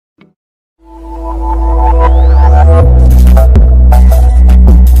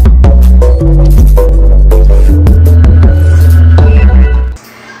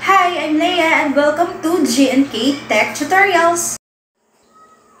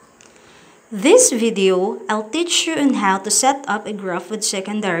This video, I'll teach you on how to set up a graph with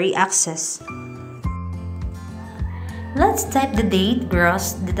secondary access. Let's type the date,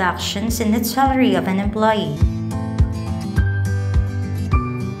 gross, deductions, and net salary of an employee.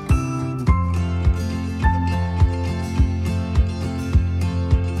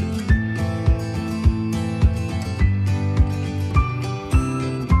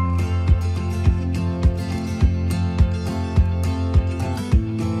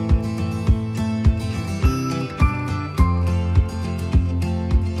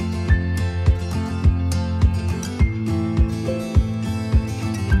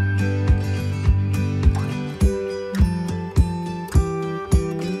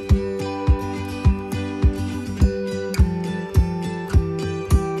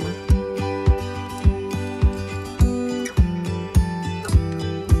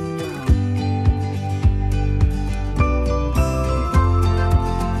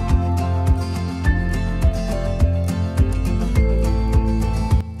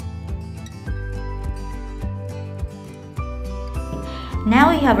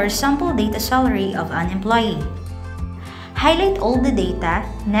 Now we have our sample data salary of an employee. Highlight all the data.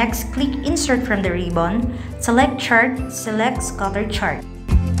 Next, click Insert from the ribbon. Select Chart. Select Scatter Chart.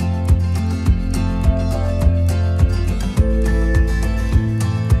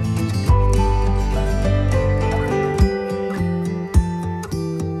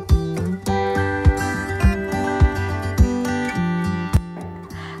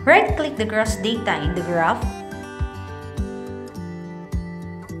 Right-click the gross data in the graph.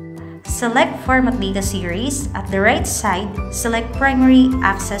 Select Format Data Series. At the right side, select Primary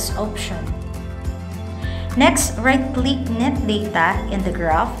Access option. Next, right-click Net Data in the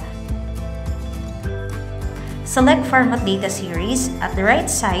graph. Select Format Data Series. At the right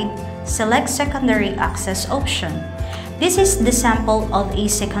side, select Secondary Access option. This is the sample of a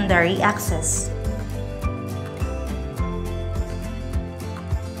secondary access.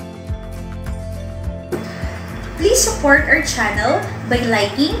 Please support our channel by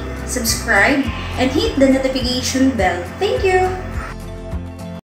liking, subscribe, and hit the notification bell. Thank you!